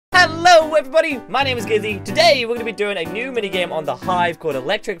Hello everybody, my name is Gizzy. Today we're going to be doing a new minigame on the Hive called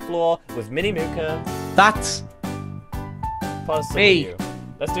Electric Floor with Mini Mooka. That's me.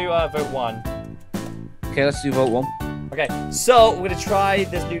 Let's do vote 1. Okay, let's do vote 1. Okay, so we're going to try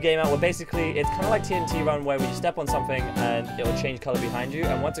this new game out where basically it's kind of like TNT Run where you step on something and it'll change color behind you,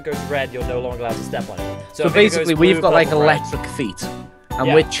 and once it goes red you're no longer allowed to step on it. So basically we've got like electric feet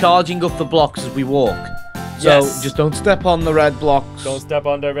and we're charging up the blocks as we walk. So just don't step on the red blocks. Don't step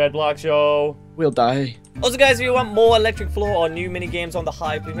on the red blocks, yo. We'll die. Also guys, if you want more Electric Floor or new mini games on the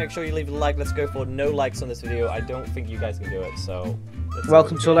Hive, please make sure you leave a like. Let's go for no likes on this video. I don't think you guys can do it, so...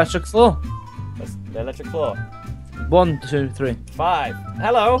 Welcome to Electric Floor. That's the Electric Floor. 1, 2, 3. 5.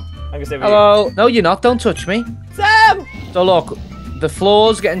 Hello. I'm gonna stay with Hello. No, you're not. Don't touch me. Sam! So look, the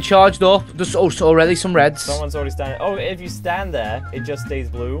floor's getting charged up. There's also already some reds. Someone's already standing. Oh, if you stand there, it just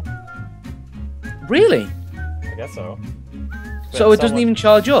stays blue. Really? I guess so. So it doesn't even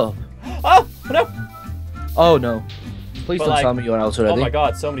charge up? Oh, no! Oh, no. Please don't tell me you're out already. Oh my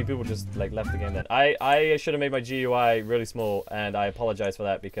god, so many people just like left the game then. I should have made my GUI really small, and I apologize for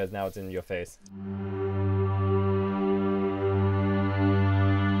that because now it's in your face.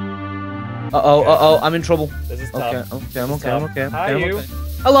 Uh-oh, I'm in trouble. This is tough. Okay, I'm okay. How are you?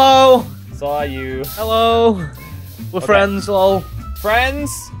 Hello! Saw you. Hello! We're friends, lol.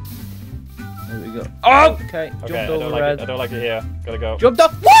 Friends? There we go. Oh! Okay, Okay, jumped over red. I don't like it here. Gotta go. Jumped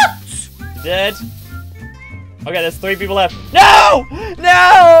up. What? You did? Okay, there's 3 people left. No!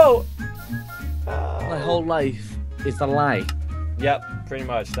 No! My whole life is a lie. Yep, pretty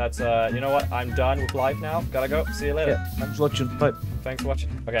much. That's, you know what? I'm done with life now. Gotta go. See you later. Yeah, thanks for watching. Bye. Thanks for watching.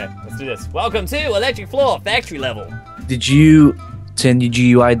 Okay, let's do this. Welcome to Electric Floor Factory Level. Did you turn your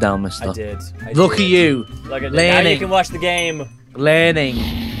GUI down, mister? I did. Look at you. Look at learning. Now you can watch the game. Learning.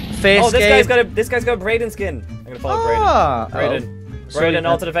 First oh, game. This guy's got a Braden skin. I'm gonna follow Braden. Braden,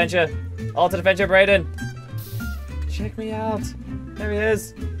 Ultimate Adventure. Ultimate Adventure, Braden. Check me out. There he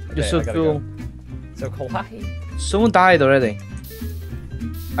is. Okay, you're so cool. Go. So kawaii. Someone died already.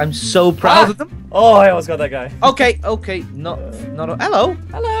 I'm so proud of them. Oh, I almost got that guy. Okay. Not hello.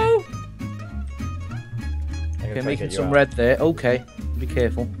 Hello. Okay, making some red there. Okay, be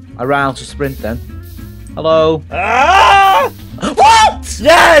careful. Around to sprint then. Hello. Ah! What?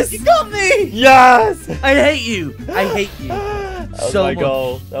 Yes! You got me! Yes! I hate you. I hate you. That was so my much.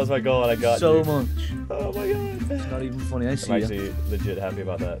 goal. That was my goal and I got so you. much. Oh my god. It's not even funny. I see I'm actually legit happy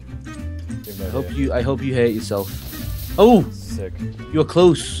about that. I hope you hate yourself. Oh! Sick. You're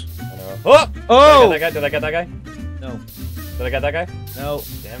close. I know. Oh! Oh! Did I get that guy? No. Did I get that guy? No.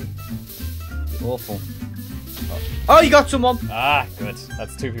 Damn. You're awful. Oh, you got someone! Ah, good.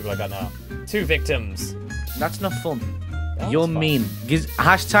 That's 2 people I got now. 2 victims. That's not fun. No, you're mean.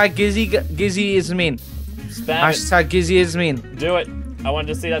 Hashtag Gizzy is mean. Spam Hashtag Gizzy is mean. Do it. I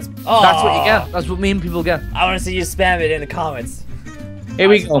wanted to see that. Oh! That's what you get. That's what mean people get. I want to see you spam it in the comments. Here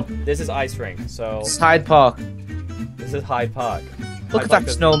we go. This is Ice Rink, so... It's Hyde Park. This is Hyde Park. Look at that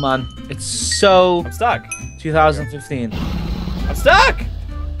snowman. It's so... I'm stuck. 2015. I'm stuck!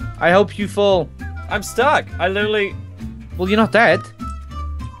 I hope you fall. I'm stuck. I literally... Well, you're not dead.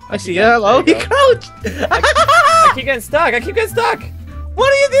 I see you. Hello. You crouched. I keep getting stuck. I keep getting stuck. What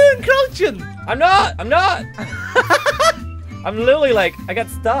are you doing crouching? I'm not. I'm literally like, I got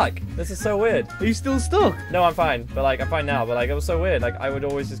stuck. This is so weird. Are you still stuck? No, I'm fine. But like, I'm fine now. But like, it was so weird. Like, I would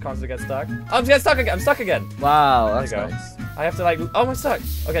always just constantly get stuck. Oh, I'm getting stuck again. I'm stuck again. Wow, that's there you go. nice. I have to like, oh, I'm stuck.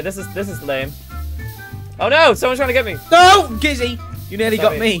 Okay, this is lame. Oh no, someone's trying to get me. No, Gizzy, you nearly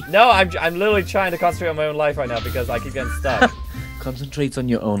got me. No, I'm literally trying to concentrate on my own life right now because I keep getting stuck. Concentrate on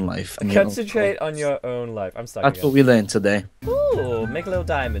your own life. And Concentrate on your own life. I'm stuck. That's again. what we learned today. Ooh, make a little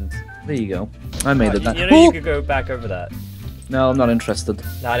diamond. There you go. I made it. You know you could go back over that. No, I'm not interested.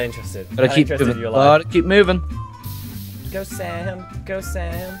 Not interested. But I keep moving. Gotta keep moving. Go Sam. Go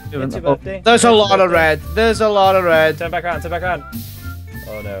Sam. Moving. It's your birthday. There's a lot of red. There's a lot of red. Turn back around. Turn back around.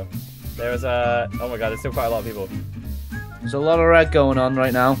 Oh no. There's a... Oh my god, there's still quite a lot of people. There's a lot of red going on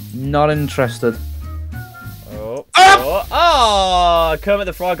right now. Not interested. Oh. Oh! Kermit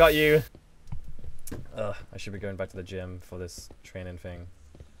the Frog got you. Ugh, I should be going back to the gym for this training thing.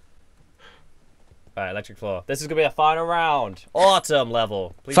 Alright, Electric Floor. This is gonna be a final round. Autumn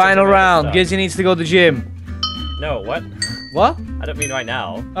level. Please final round. Gizzy needs to go to the gym. No, what? What? I don't mean right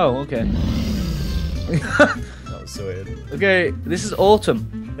now. Oh, okay. That was so weird. Okay, this is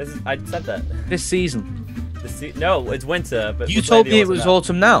autumn. This is... I said that. This season. No, it's winter, but... You told me it was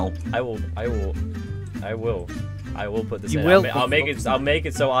autumn now. I will put this in. Will. I'll make it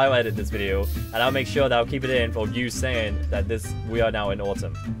so I'll edit this video, and I'll make sure that I'll keep it in for you saying that we are now in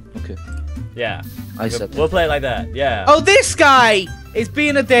autumn. Okay. Yeah. I said we'll play it like that. Yeah. Oh, this guy is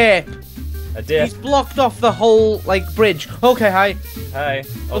being a dip. A dip. He's blocked off the whole, like, bridge. Okay, hi. Hi.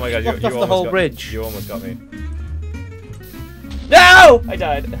 Oh my god, blocked off the whole bridge. You almost got me. No! I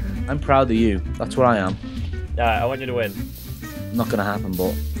died. I'm proud of you. That's what I am. I want you to win. Not gonna happen,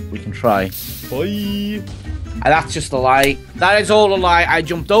 but we can try. Bye. And that's just a lie. That is all a lie. I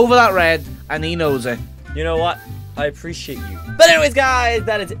jumped over that red, and he knows it. You know what? I appreciate you. But anyways, guys,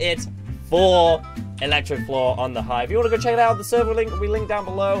 that is it for Electric Floor on the Hive. If you want to go check it out, the server link will be linked down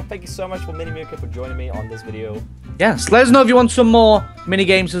below. Thank you so much for Minimuka for joining me on this video. Yes, let us know if you want some more mini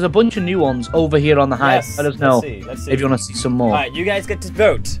games. There's a bunch of new ones over here on the Hive. Yes, let us know let's see. if you want to see some more. Alright, you guys get to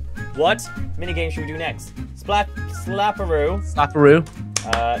vote. What mini game should we do next? Slapperoo.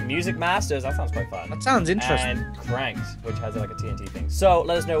 Slapperoo. Music Masters, that sounds quite fun. That sounds interesting. And Cranked, which has like a TNT thing. So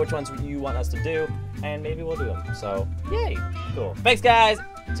let us know which ones you want us to do, and maybe we'll do them. So, yay. Cool. Thanks, guys.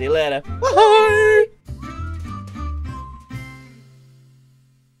 See you later. Bye.